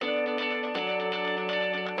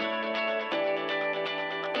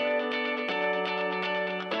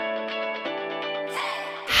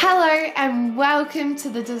Hello and welcome to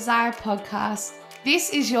the Desire Podcast. This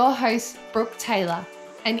is your host, Brooke Taylor.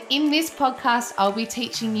 And in this podcast, I'll be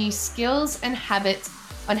teaching you skills and habits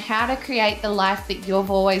on how to create the life that you've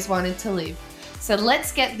always wanted to live. So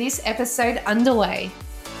let's get this episode underway.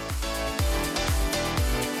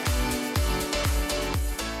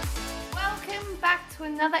 Welcome back to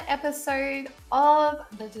another episode of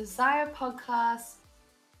the Desire Podcast.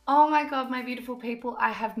 Oh my God, my beautiful people, I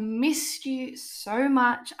have missed you so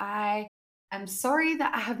much. I am sorry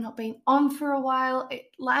that I have not been on for a while.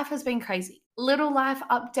 Life has been crazy. Little life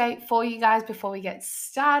update for you guys before we get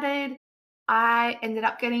started. I ended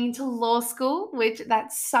up getting into law school, which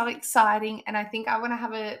that's so exciting. And I think I want to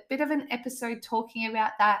have a bit of an episode talking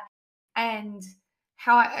about that and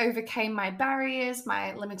how I overcame my barriers,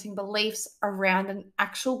 my limiting beliefs around an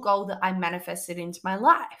actual goal that I manifested into my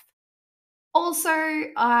life. Also,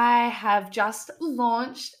 I have just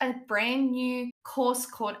launched a brand new course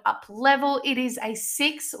called Up Level. It is a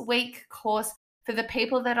 6-week course for the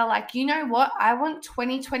people that are like, you know what? I want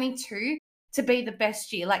 2022 to be the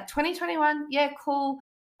best year. Like 2021, yeah, cool.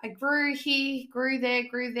 I grew here, grew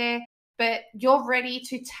there, but you're ready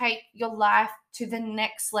to take your life to the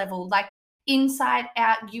next level. Like inside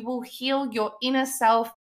out, you will heal your inner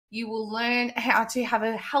self. You will learn how to have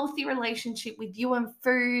a healthy relationship with you and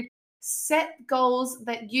food. Set goals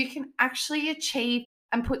that you can actually achieve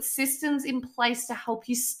and put systems in place to help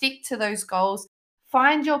you stick to those goals.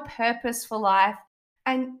 Find your purpose for life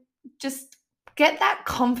and just get that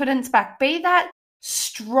confidence back. Be that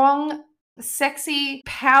strong, sexy,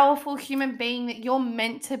 powerful human being that you're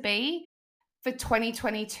meant to be for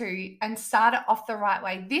 2022 and start it off the right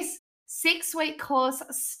way. This 6-week course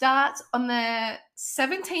starts on the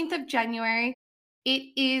 17th of January. It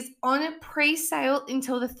is on a pre-sale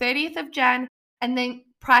until the 30th of Jan, and then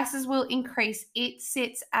prices will increase. It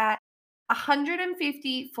sits at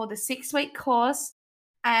 $150 for the 6-week course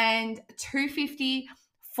and $250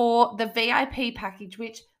 for the VIP package,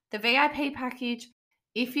 which the VIP package,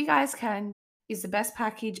 if you guys can, is the best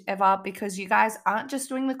package ever because you guys aren't just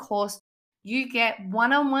doing the course. You get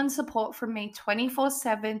one-on-one support from me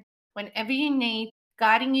 24/7 whenever you need,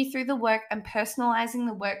 guiding you through the work and personalizing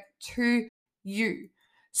the work to you.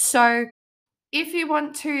 So if you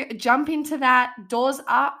want to jump into that, doors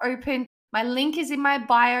are open. My link is in my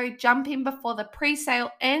bio. Jump in before the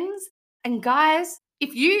pre-sale ends. And guys,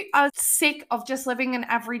 if you are sick of just living an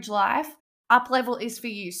average life, Up Level is for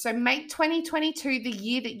you. So make 2022 the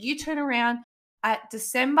year that you turn around at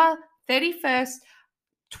December 31st,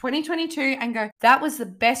 2022 and go, that was the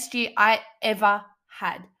best year I ever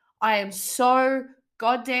had. I am so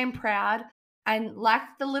goddamn proud. And like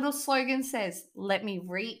the little slogan says, let me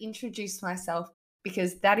reintroduce myself,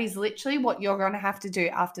 because that is literally what you're going to have to do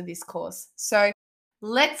after this course. So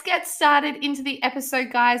let's get started into the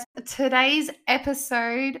episode, guys. Today's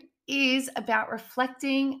episode is about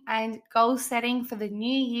reflecting and goal setting for the new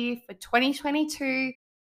year for 2022.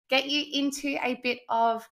 Get you into a bit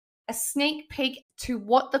of a sneak peek to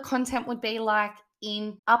what the content would be like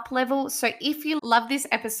in Up Level. So if you love this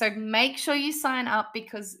episode, make sure you sign up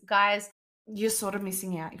because, guys, you're sort of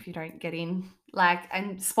missing out if you don't get in.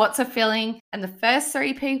 And spots are filling. And the first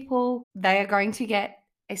 3 people, they are going to get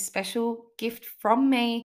a special gift from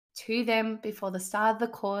me to them before the start of the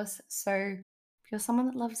course. So if you're someone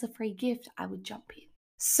that loves a free gift, I would jump in.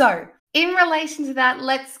 So in relation to that,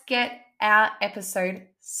 let's get our episode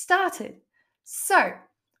started. So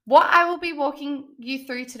what I will be walking you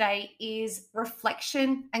through today is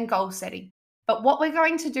reflection and goal setting. But what we're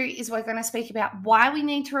going to do is we're going to speak about why we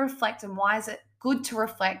need to reflect and why is it good to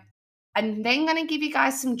reflect. And then going to give you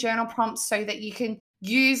guys some journal prompts so that you can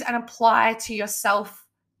use and apply to yourself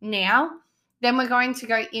now. Then we're going to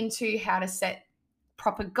go into how to set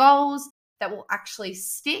proper goals that will actually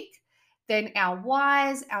stick. Then our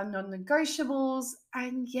whys, our non-negotiables.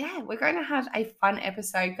 And yeah, we're going to have a fun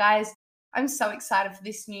episode, guys. I'm so excited for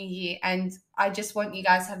this new year and I just want you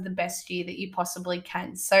guys to have the best year that you possibly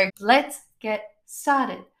can. So let's get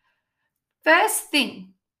started. First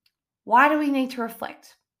thing, why do we need to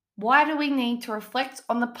reflect? Why do we need to reflect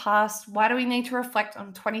on the past? Why do we need to reflect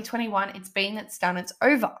on 2021? It's been, it's done, it's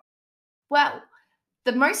over. Well,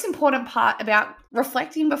 the most important part about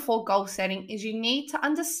reflecting before goal setting is you need to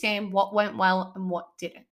understand what went well and what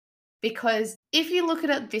didn't. Because if you look at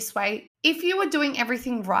it this way, if you were doing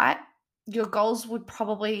everything right, your goals would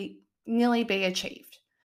probably nearly be achieved.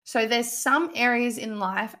 So there's some areas in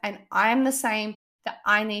life, and I'm the same, that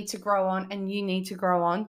I need to grow on and you need to grow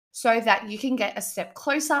on so that you can get a step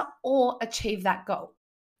closer or achieve that goal.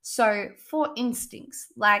 So for instance,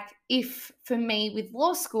 like if for me with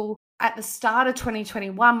law school, at the start of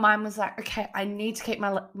 2021, mine was like, okay, I need to keep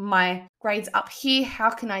my grades up here. How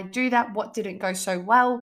can I do that? What didn't go so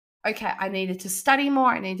well? Okay, I needed to study more.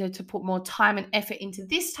 I needed to put more time and effort into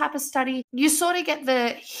this type of study. You sort of get the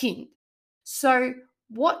hint. So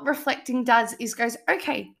what reflecting does is goes,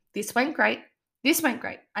 okay, this went great. This went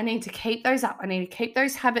great. I need to keep those up. I need to keep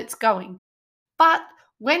those habits going. But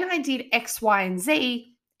when I did X, Y, and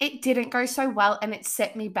Z, it didn't go so well and it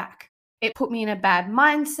set me back. It put me in a bad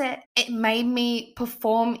mindset. It made me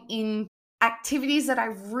perform in activities that I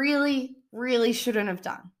really, really shouldn't have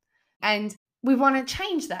done. And we want to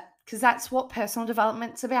change that because that's what personal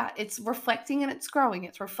development's about. It's reflecting and it's growing.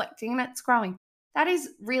 It's reflecting and it's growing. That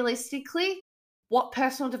is realistically what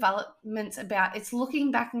personal development's about. It's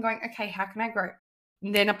looking back and going, okay, how can I grow?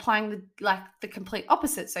 And then applying the complete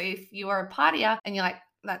opposite. So if you are a partier and you're like,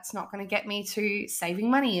 that's not going to get me to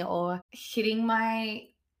saving money or hitting my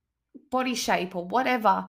body shape or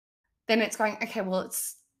whatever, then it's going, okay, well,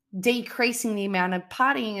 it's decreasing the amount of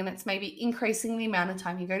partying and it's maybe increasing the amount of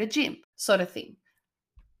time you go to gym, sort of thing.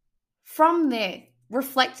 From there,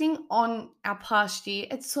 reflecting on our past year,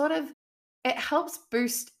 it helps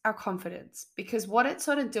boost our confidence because what it's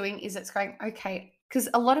sort of doing is it's going, okay, because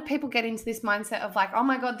a lot of people get into this mindset of like, oh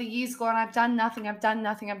my God, the year's gone. I've done nothing.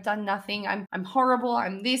 I'm horrible.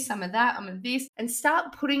 I'm this, I'm a that, I'm a this, and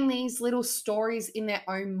start putting these little stories in their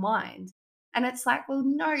own mind. And it's like, well,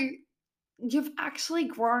 no, you've actually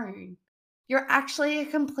grown. You're actually a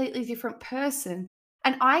completely different person.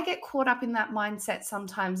 And I get caught up in that mindset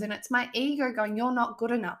sometimes. And it's my ego going, you're not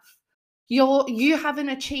good enough. You haven't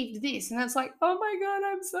achieved this. And it's like, oh my God,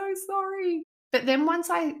 I'm so sorry. But then once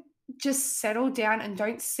I just settle down and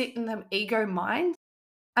don't sit in the ego mind,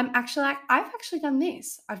 I'm actually like, I've actually done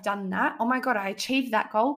this. I've done that. Oh my God, I achieved that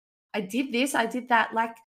goal. I did this. I did that.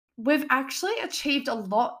 Like, we've actually achieved a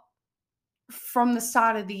lot from the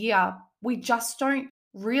start of the year. We just don't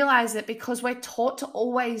realize it because we're taught to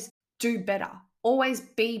always do better, always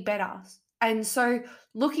be better. And so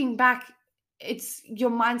looking back, it's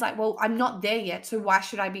your mind's like, well, I'm not there yet, so why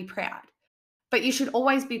should I be proud? But you should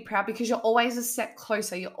always be proud because you're always a step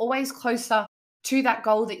closer. You're always closer to that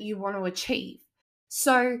goal that you want to achieve.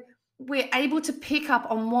 So we're able to pick up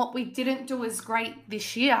on what we didn't do as great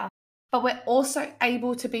this year, but we're also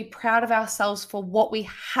able to be proud of ourselves for what we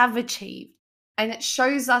have achieved. And it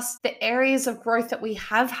shows us the areas of growth that we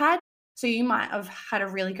have had. So you might have had a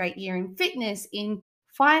really great year in fitness, in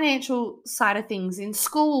financial side of things, in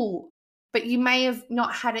school, but you may have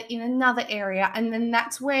not had it in another area. And then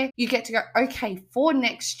that's where you get to go, okay, for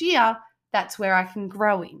next year, that's where I can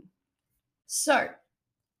grow in. So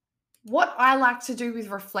what I like to do with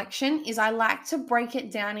reflection is I like to break it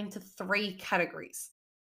down into 3 categories.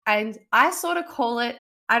 And I sort of call it,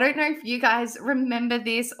 I don't know if you guys remember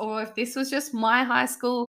this or if this was just my high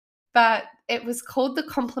school, but it was called the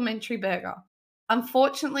complimentary burger.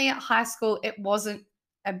 Unfortunately, at high school, it wasn't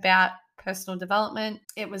about personal development.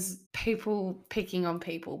 It was people picking on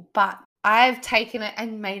people, but I've taken it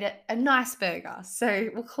and made it a nice burger. So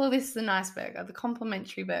we'll call this the nice burger, the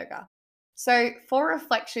complimentary burger. So for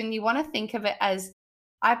reflection, you want to think of it as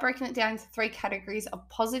I've broken it down into 3 categories of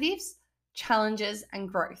positives, challenges, and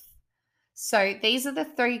growth. So these are the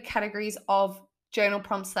 3 categories of journal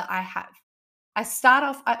prompts that I have.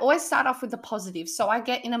 I always start off with the positive. So I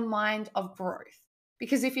get in a mind of growth.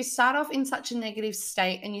 Because if you start off in such a negative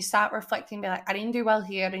state and you start reflecting, be like, I didn't do well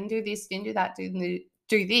here, I didn't do this, didn't do that, didn't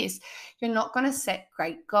do this, you're not going to set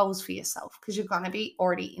great goals for yourself because you're going to be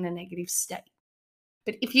already in a negative state.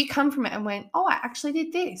 But if you come from it and went, oh, I actually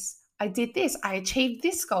did this, I did this, I achieved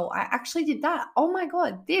this goal, I actually did that, oh my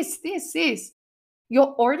God, this,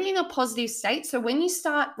 you're already in a positive state. So when you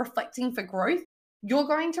start reflecting for growth, you're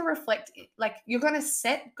going to reflect, like you're going to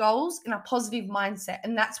set goals in a positive mindset.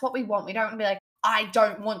 And that's what we want. We don't want to be like, I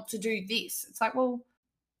don't want to do this. It's like, well,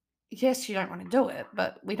 yes, you don't want to do it,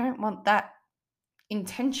 but we don't want that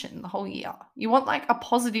intention the whole year. You want like a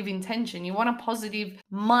positive intention. You want a positive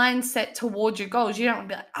mindset towards your goals. You don't want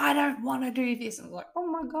to be like, I don't want to do this. And I'm like, oh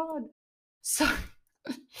my God. So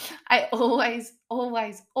I always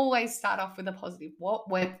start off with a positive. What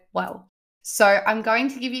went well? So I'm going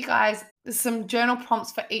to give you guys some journal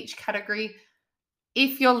prompts for each category.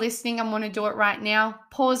 If you're listening and want to do it right now,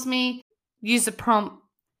 pause me, use a prompt,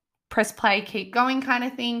 press play, keep going kind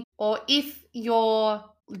of thing. Or if you're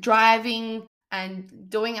driving and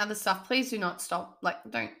doing other stuff, please do not stop. Like,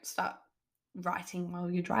 don't start writing while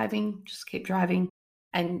you're driving. Just keep driving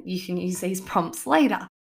and you can use these prompts later.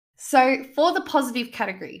 So for the positive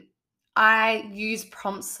category, I use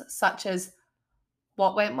prompts such as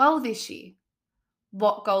what went well this year?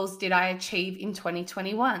 What goals did I achieve in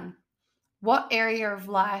 2021? What area of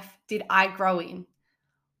life did I grow in?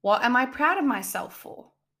 What am I proud of myself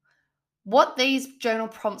for? What these journal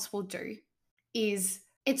prompts will do is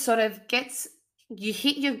it sort of gets you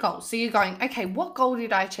hit your goals. So you're going, okay, what goal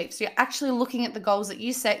did I achieve? So you're actually looking at the goals that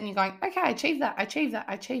you set and you're going, okay, I achieved that, I achieved that,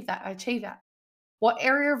 I achieved that, I achieved that. What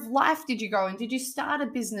area of life did you grow in? Did you start a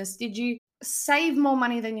business? Did you save more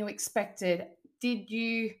money than you expected? Did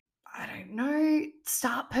you, I don't know,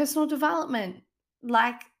 start personal development?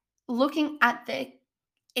 Like looking at the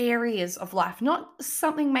areas of life, not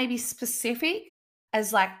something maybe specific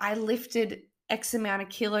as like I lifted X amount of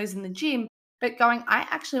kilos in the gym, but going, I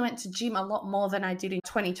actually went to gym a lot more than I did in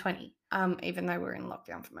 2020, even though we're in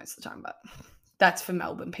lockdown for most of the time, but that's for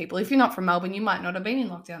Melbourne people. If you're not from Melbourne, you might not have been in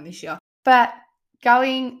lockdown this year. But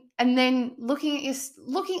going and then looking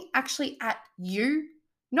actually at you,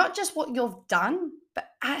 not just what you've done, but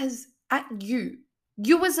as at you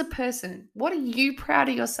as a person. What are you proud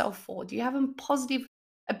of yourself for? Do you have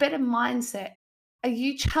a better mindset? Are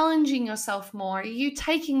you challenging yourself more? Are you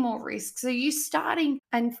taking more risks? Are you starting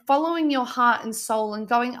and following your heart and soul and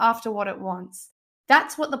going after what it wants?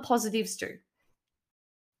 That's what the positives do.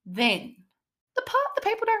 Then the part that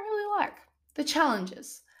people don't really like, the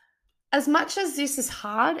challenges. As much as this is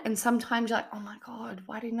hard and sometimes you're like, oh my God,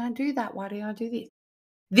 why didn't I do that? Why didn't I do this?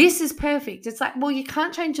 This is perfect. It's like, well, you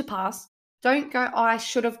can't change the past. Don't go, oh, I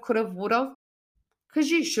should have, could have, would have, because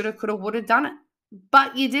you should have, could have, would have done it,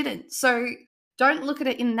 but you didn't. So don't look at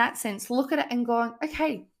it in that sense. Look at it and go,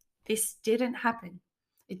 okay, this didn't happen.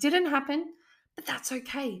 It didn't happen, but that's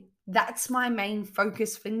okay. That's my main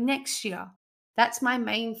focus for next year. That's my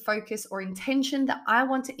main focus or intention that I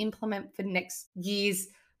want to implement for next year's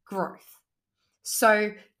growth.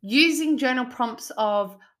 So using journal prompts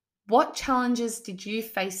of what challenges did you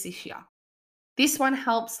face this year? This one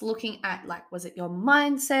helps looking at like, was it your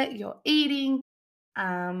mindset, your eating,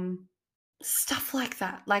 stuff like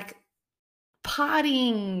that, like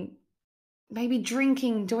partying, maybe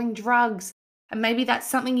drinking, doing drugs, and maybe that's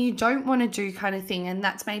something you don't want to do kind of thing. And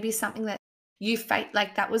that's maybe something that you face,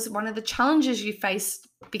 like that was one of the challenges you faced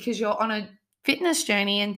because you're on a fitness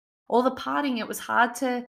journey and all the partying, it was hard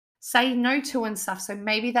to say no to and stuff. So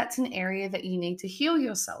maybe that's an area that you need to heal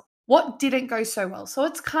yourself. What didn't go so well? So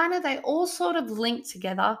it's kind of, they all sort of link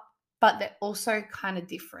together, but they're also kind of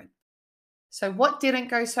different. So what didn't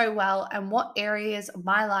go so well and what areas of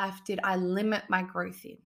my life did I limit my growth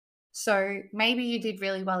in? So maybe you did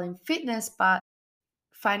really well in fitness, but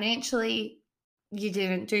financially you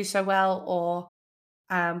didn't do so well, or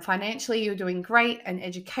financially you're doing great, and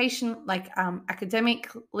education, like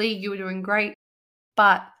academically you were doing great,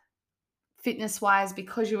 but fitness wise,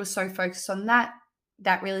 because you were so focused on that,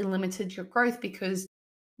 that really limited your growth because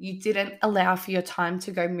you didn't allow for your time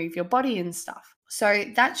to go move your body and stuff. So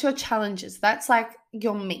that's your challenges. That's like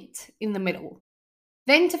your meat in the middle.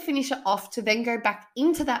 Then to finish it off, to then go back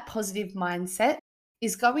into that positive mindset,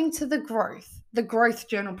 is going to the growth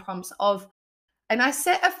journal prompts of, and I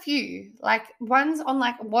set a few, like ones on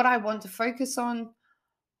like what I want to focus on,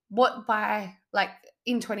 what by like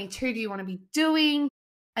in 22 do you want to be doing?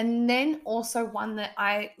 And then also one that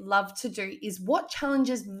I love to do is what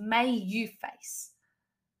challenges may you face?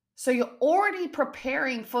 So you're already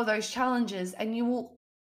preparing for those challenges and you will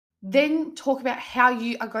then talk about how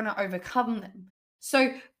you are going to overcome them.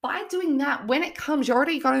 So by doing that, when it comes, you're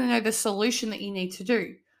already going to know the solution that you need to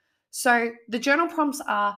do. So the journal prompts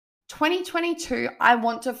are 2022, I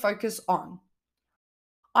want to focus on.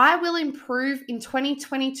 I will improve in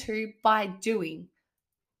 2022 by doing ...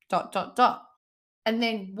 And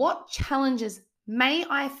then what challenges may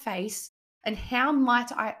I face and how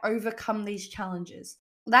might I overcome these challenges?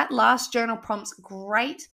 That last journal prompt's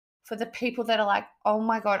great for the people that are like, oh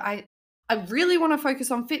my God, I really want to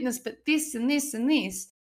focus on fitness, but this and this and this.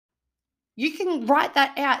 You can write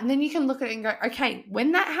that out and then you can look at it and go, okay,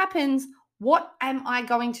 when that happens, what am I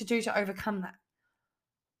going to do to overcome that?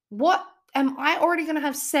 What am I already going to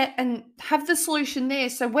have set and have the solution there?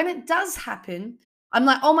 So when it does happen, I'm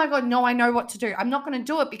like, oh my God, no, I know what to do. I'm not going to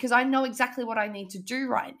do it because I know exactly what I need to do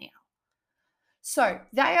right now. So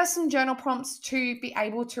they are some journal prompts to be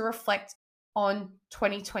able to reflect on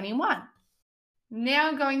 2021.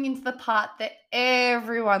 Now going into the part that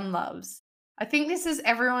everyone loves. I think this is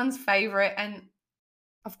everyone's favorite, and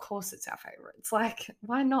of course it's our favorite. It's like,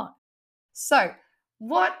 why not? So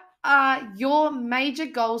what are your major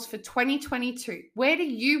goals for 2022? Where do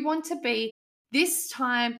you want to be this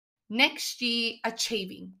time next year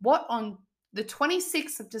achieving? What on the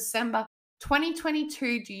 26th of December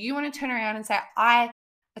 2022 do you want to turn around and say, I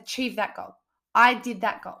achieved that goal? I did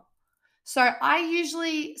that goal. So I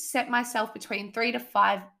usually set myself between 3 to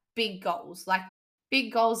 5 big goals. Like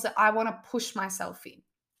big goals that I want to push myself in.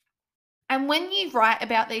 And when you write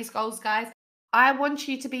about these goals, guys, I want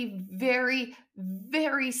you to be very,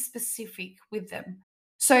 very specific with them.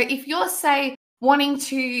 So if you're, say, wanting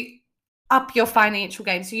to up your financial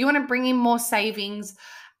game, so you want to bring in more savings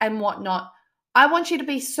and whatnot, I want you to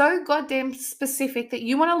be so goddamn specific that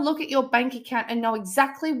you want to look at your bank account and know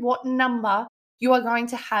exactly what number you are going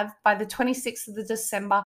to have by the 26th of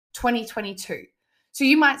December, 2022. So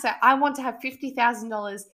you might say, I want to have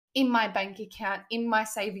 $50,000 in my bank account, in my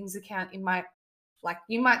savings account, you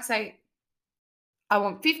might say, I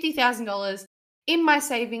want $50,000 in my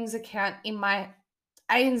savings account, in my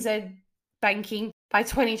ANZ banking by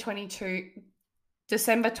 2022,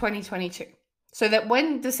 December 2022. So that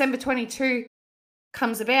when December 22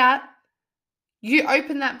 comes about, you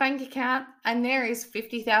open that bank account and there is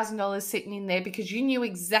 $50,000 sitting in there because you knew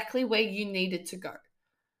exactly where you needed to go.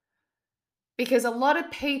 Because a lot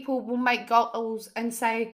of people will make goals and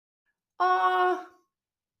say, oh,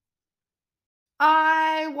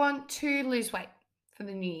 I want to lose weight for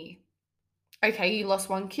the new year. Okay, you lost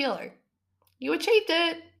 1 kilo. You achieved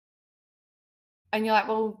it. And you're like,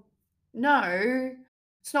 well, no,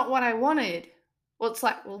 it's not what I wanted. Well, it's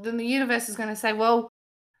like, well, then the universe is going to say, well,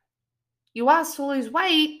 you asked to lose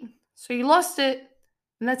weight, so you lost it,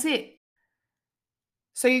 and that's it.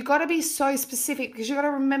 So you've got to be so specific because you've got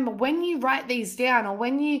to remember when you write these down or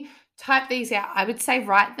when you type these out, I would say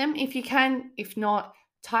write them if you can. If not,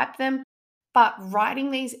 type them. But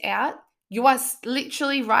writing these out, you are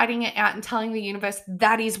literally writing it out and telling the universe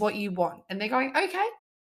that is what you want. And they're going,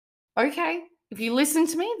 okay. If you listen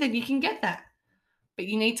to me, then you can get that. But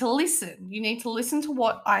you need to listen. You need to listen to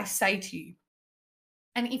what I say to you.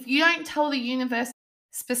 And if you don't tell the universe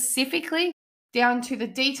specifically down to the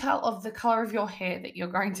detail of the color of your hair that you're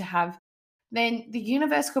going to have, then the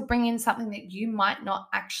universe could bring in something that you might not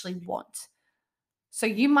actually want. So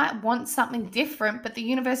you might want something different, but the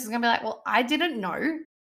universe is going to be like, well, I didn't know.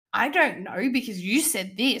 I don't know because you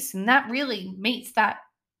said this, and that really meets that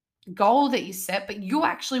goal that you set, but you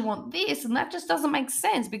actually want this, and that just doesn't make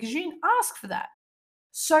sense because you didn't ask for that.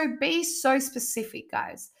 So be so specific,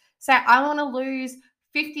 guys. Say, I want to lose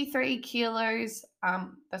 53 kilos.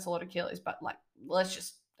 That's a lot of kilos, but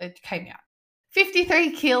it came out.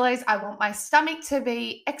 53 kilos. I want my stomach to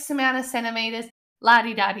be X amount of centimeters,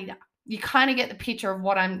 la-di-da-di-da. You kind of get the picture of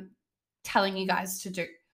what I'm telling you guys to do.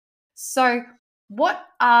 So what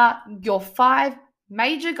are your 5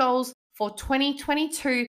 major goals for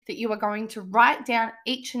 2022 that you are going to write down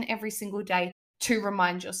each and every single day to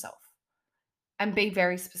remind yourself? And be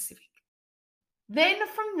very specific. Then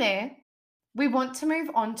from there, we want to move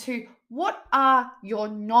on to what are your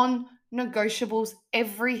non-negotiables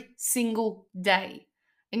every single day?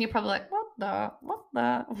 And you're probably like,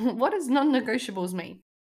 what does non-negotiables mean?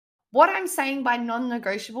 What I'm saying by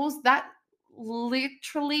non-negotiables, that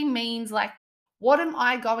literally means like, what am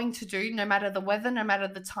I going to do no matter the weather, no matter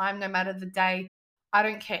the time, no matter the day? I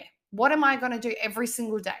don't care. What am I going to do every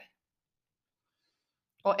single day?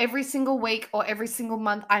 Or every single week or every single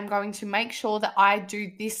month, I'm going to make sure that I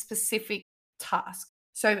do this specific task.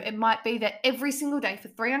 So it might be that every single day for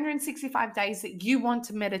 365 days that you want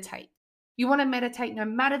to meditate. You want to meditate no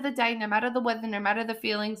matter the day, no matter the weather, no matter the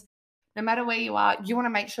feelings, no matter where you are, you want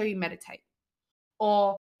to make sure you meditate.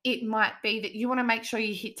 Or it might be that you want to make sure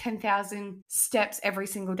you hit 10,000 steps every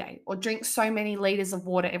single day or drink so many liters of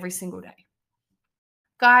water every single day.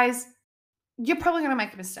 Guys, you're probably going to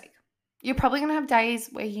make a mistake. You're probably going to have days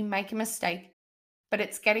where you make a mistake, but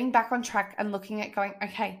it's getting back on track and looking at going,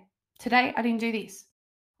 okay, today I didn't do this.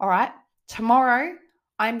 All right, tomorrow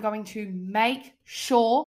I'm going to make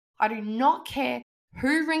sure I do not care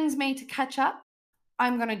who rings me to catch up.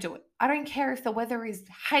 I'm going to do it. I don't care if the weather is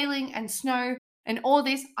hailing and snow and all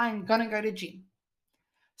this, I'm going to go to gym.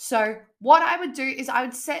 So what I would do is I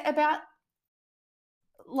would set about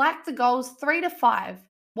like the goals 3 to 5.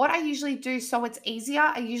 What I usually do so it's easier,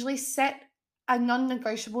 I usually set a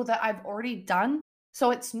non-negotiable that I've already done.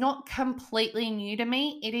 So it's not completely new to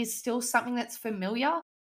me. It is still something that's familiar.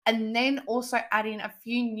 And then also add in a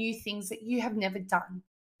few new things that you have never done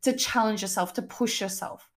to challenge yourself, to push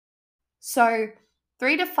yourself. So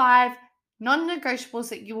 3 to 5 non-negotiables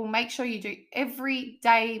that you will make sure you do every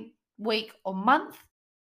day, week, or month.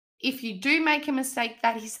 If you do make a mistake,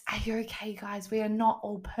 that is a-okay, guys. We are not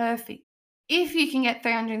all perfect. If you can get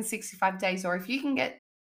 365 days, or if you can get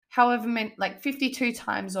however many, like 52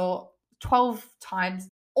 times or 12 times,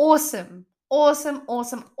 awesome.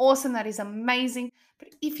 That is amazing. But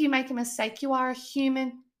if you make a mistake, you are a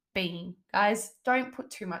human being, guys. Don't put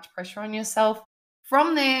too much pressure on yourself.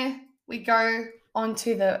 From there, we go on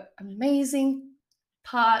to the amazing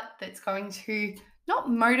part that's going to not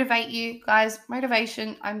motivate you guys.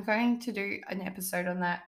 Motivation, I'm going to do an episode on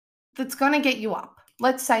that. That's going to get you up.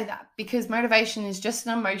 Let's say that, because motivation is just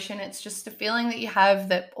an emotion. It's just a feeling that you have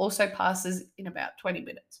that also passes in about 20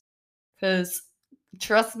 minutes. Because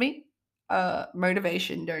trust me,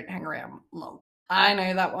 motivation don't hang around long. I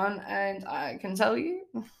know that one, and I can tell you,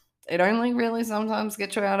 it only really sometimes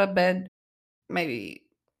gets you out of bed maybe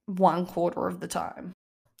 1/4 of the time.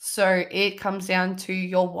 So it comes down to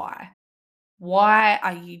your why. Why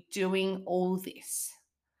are you doing all this?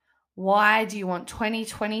 Why do you want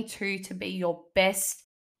 2022 to be your best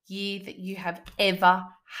year that you have ever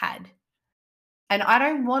had? And I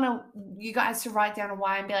don't want you guys to write down a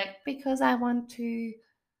why and be like, because I want to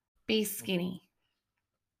be skinny.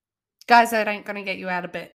 Guys, that ain't going to get you out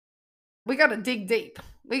of bed. We got to dig deep.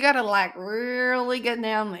 We got to like really get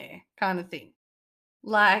down there kind of thing.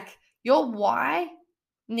 Like your why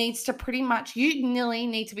needs to pretty much, you nearly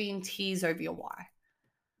need to be in tears over your why.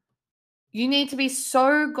 You need to be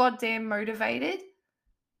so goddamn motivated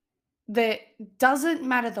that doesn't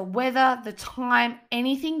matter the weather, the time,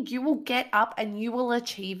 anything, you will get up and you will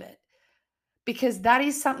achieve it. Because that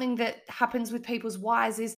is something that happens with people's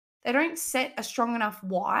whys is they don't set a strong enough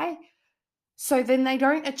why. So then they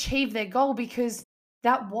don't achieve their goal because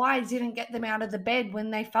that why didn't get them out of the bed when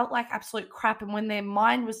they felt like absolute crap and when their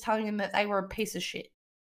mind was telling them that they were a piece of shit.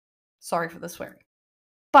 Sorry for the swearing.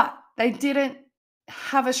 But they didn't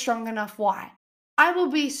have a strong enough why. I will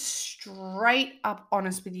be straight up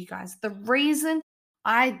honest with you guys. The reason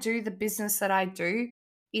I do the business that I do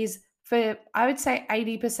is for, I would say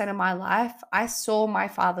 80% of my life, I saw my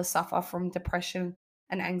father suffer from depression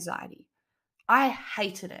and anxiety. I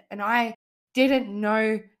hated it and I didn't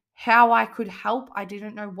know how I could help. I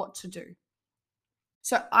didn't know what to do.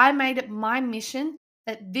 So I made it my mission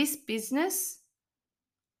that this business,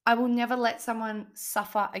 I will never let someone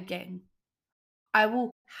suffer again. I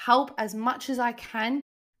will help as much as I can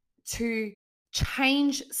to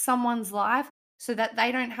change someone's life so that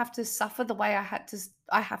they don't have to suffer the way I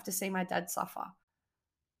have to see my dad suffer.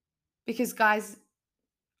 Because guys,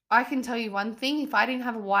 I can tell you one thing, if I didn't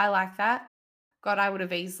have a why like that, God, I would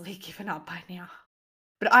have easily given up by now.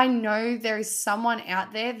 But I know there is someone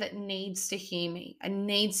out there that needs to hear me and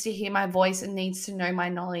needs to hear my voice and needs to know my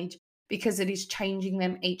knowledge because it is changing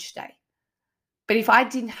them each day. But if I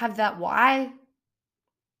didn't have that why,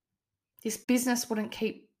 this business wouldn't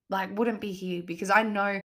be here, because I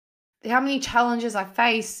know how many challenges I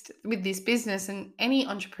faced with this business, and any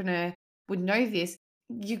entrepreneur would know this.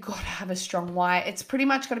 You got to have a strong why. It's pretty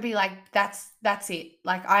much got to be like, that's it.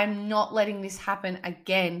 Like, I'm not letting this happen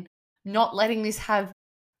again. Not letting this have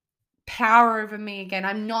power over me again.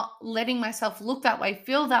 I'm not letting myself look that way,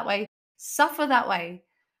 feel that way, suffer that way.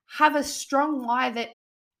 Have a strong why that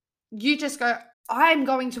you just go, I'm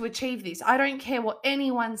going to achieve this. I don't care what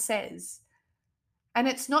anyone says. And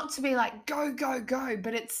it's not to be like, go, go, go,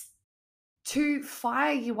 but it's to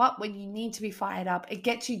fire you up when you need to be fired up. It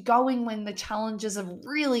gets you going when the challenges are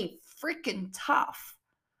really freaking tough.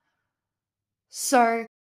 So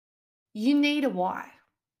you need a why.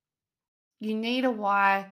 You need a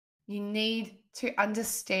why. You need to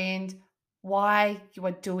understand why you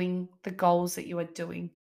are doing the goals that you are doing,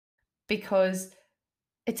 because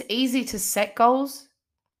it's easy to set goals.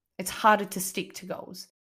 It's harder to stick to goals.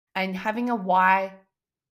 And having a why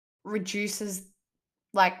reduces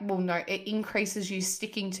it increases you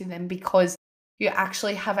sticking to them because you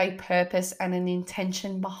actually have a purpose and an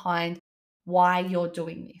intention behind why you're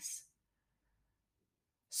doing this.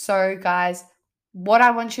 So guys, what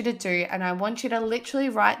I want you to do, and I want you to literally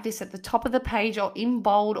write this at the top of the page or in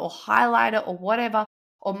bold or highlight it or whatever,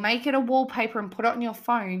 or make it a wallpaper and put it on your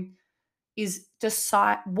phone, is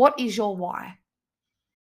decide what is your why.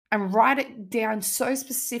 And write it down so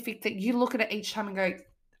specific that you look at it each time and go,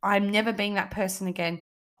 I'm never being that person again.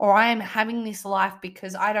 Or I am having this life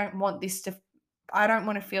because I don't want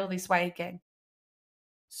to feel this way again.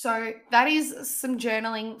 So that is some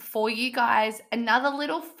journaling for you guys. Another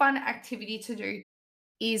little fun activity to do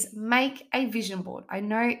is make a vision board. I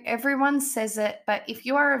know everyone says it, but if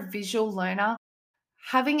you are a visual learner,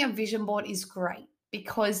 having a vision board is great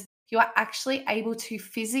because you are actually able to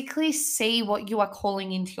physically see what you are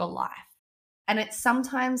calling into your life. And it's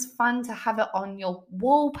sometimes fun to have it on your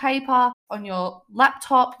wallpaper, on your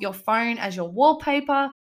laptop, your phone as your wallpaper,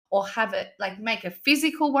 or have it make a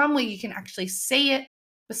physical one where you can actually see it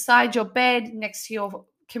beside your bed, next to your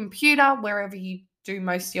computer, wherever you do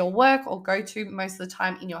most of your work or go to most of the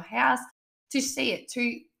time in your house, to see it,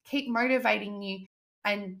 to keep motivating you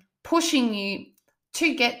and pushing you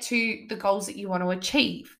to get to the goals that you want to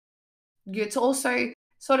achieve. It's also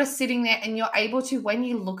sort of sitting there and you're able to, when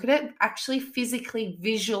you look at it, actually physically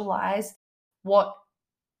visualize what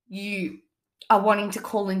you are wanting to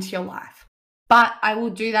call into your life. But I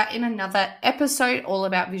will do that in another episode, all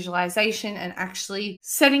about visualization and actually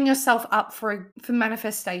setting yourself up for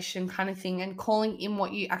manifestation kind of thing, and calling in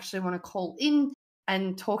what you actually want to call in,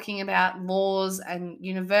 and talking about laws and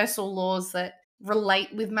universal laws that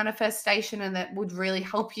relate with manifestation and that would really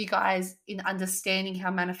help you guys in understanding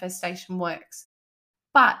how manifestation works.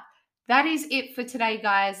 But that is it for today,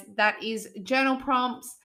 guys. That is journal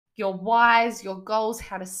prompts, your whys, your goals,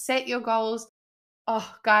 how to set your goals.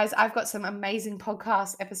 Oh, guys, I've got some amazing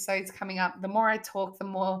podcast episodes coming up. The more I talk, the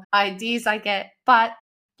more ideas I get. But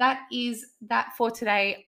that is that for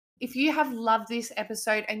today. If you have loved this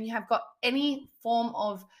episode and you have got any form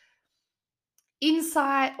of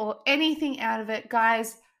insight or anything out of it,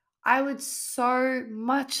 guys, I would so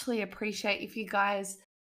muchly appreciate if you guys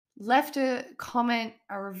left a comment,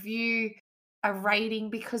 a review, a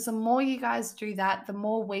rating, because the more you guys do that, the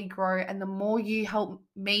more we grow and the more you help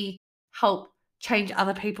me help change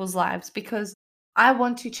other people's lives, because I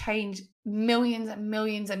want to change millions and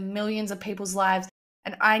millions and millions of people's lives,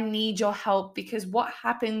 and I need your help. Because what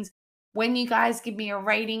happens when you guys give me a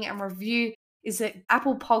rating and review is that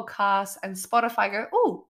Apple Podcasts and Spotify go,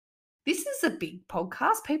 oh, this is a big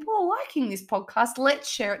podcast. People are liking this podcast. Let's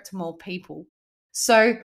share it to more people.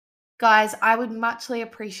 So guys, I would muchly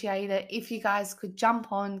appreciate it if you guys could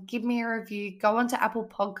jump on, give me a review, go onto Apple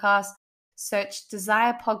Podcasts, search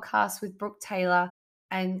Desire Podcast with Brooke Taylor,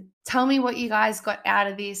 and tell me what you guys got out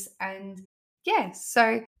of this. And yeah,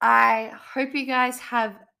 so I hope you guys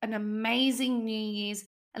have an amazing New Year's,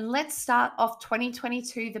 and let's start off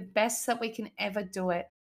 2022 the best that we can ever do it.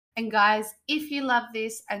 And guys, if you love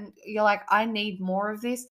this and you're like, I need more of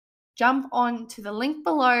this, jump on to the link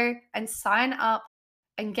below and sign up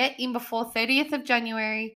and get in before 30th of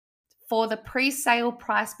January for the pre-sale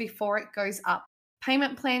price before it goes up.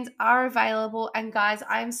 Payment plans are available, and guys,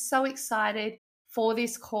 I'm so excited for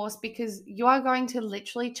this course because you are going to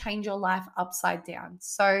literally change your life upside down.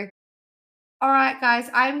 So, all right, guys,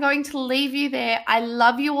 I'm going to leave you there. I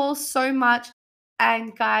love you all so much.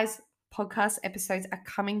 And guys, podcast episodes are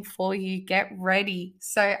coming for you. Get ready.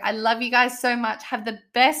 So I love you guys so much. Have the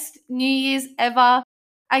best New Year's ever.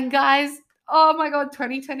 And guys, oh my God,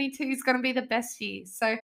 2022 is going to be the best year.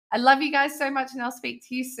 So I love you guys so much, and I'll speak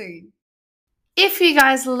to you soon. If you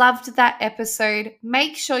guys loved that episode,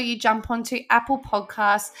 make sure you jump onto Apple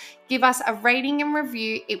Podcasts, give us a rating and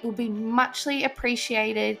review. It will be muchly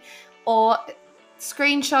appreciated. Or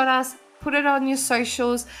screenshot us, put it on your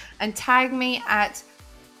socials, and tag me at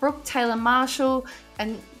Brooke Taylor Marshall,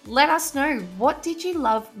 and let us know, what did you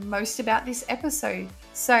love most about this episode?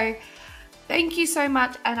 So thank you so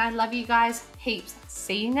much, and I love you guys heaps.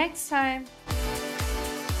 See you next time.